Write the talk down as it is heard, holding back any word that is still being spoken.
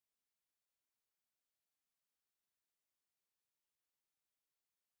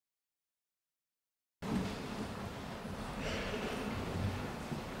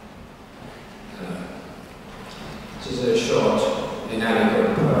is a short,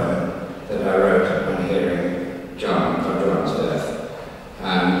 inadequate poem that I wrote on hearing John's death,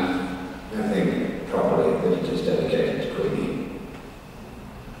 and I think properly that it is dedicated to Queenie.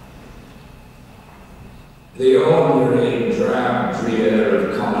 The ordinary drab drear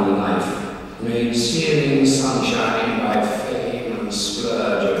of common life, made searing sunshine by fame and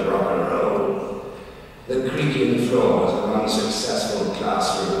splurge of rock and roll, the creaking floors of unsuccessful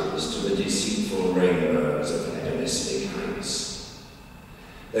classrooms to the deceitful rainbows of hedonistic hanse,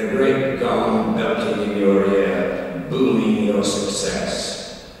 the great gong belting in your ear, booming your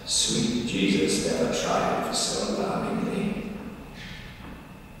success, sweet Jesus never triumphed so alarmingly.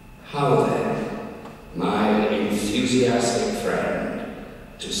 How then, my enthusiastic friend,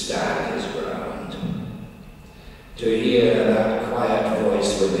 to stand his ground, to hear that quiet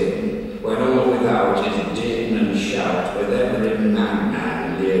voice within, when all without is din and shout, with every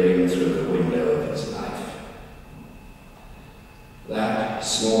madman leering through the window of his life. That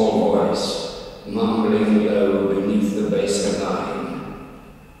small voice, mumbling low beneath the baser line,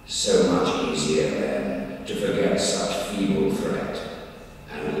 so much easier then to forget such feeble threat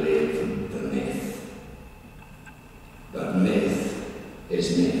and live the myth. But myth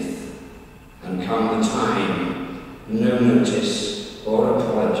is myth, and come the time, no notice or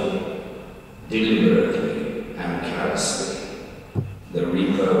apology, deliberately and callously, the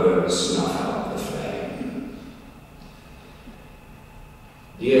reaper will snuff out the flame.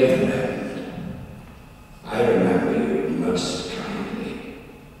 Dear friend,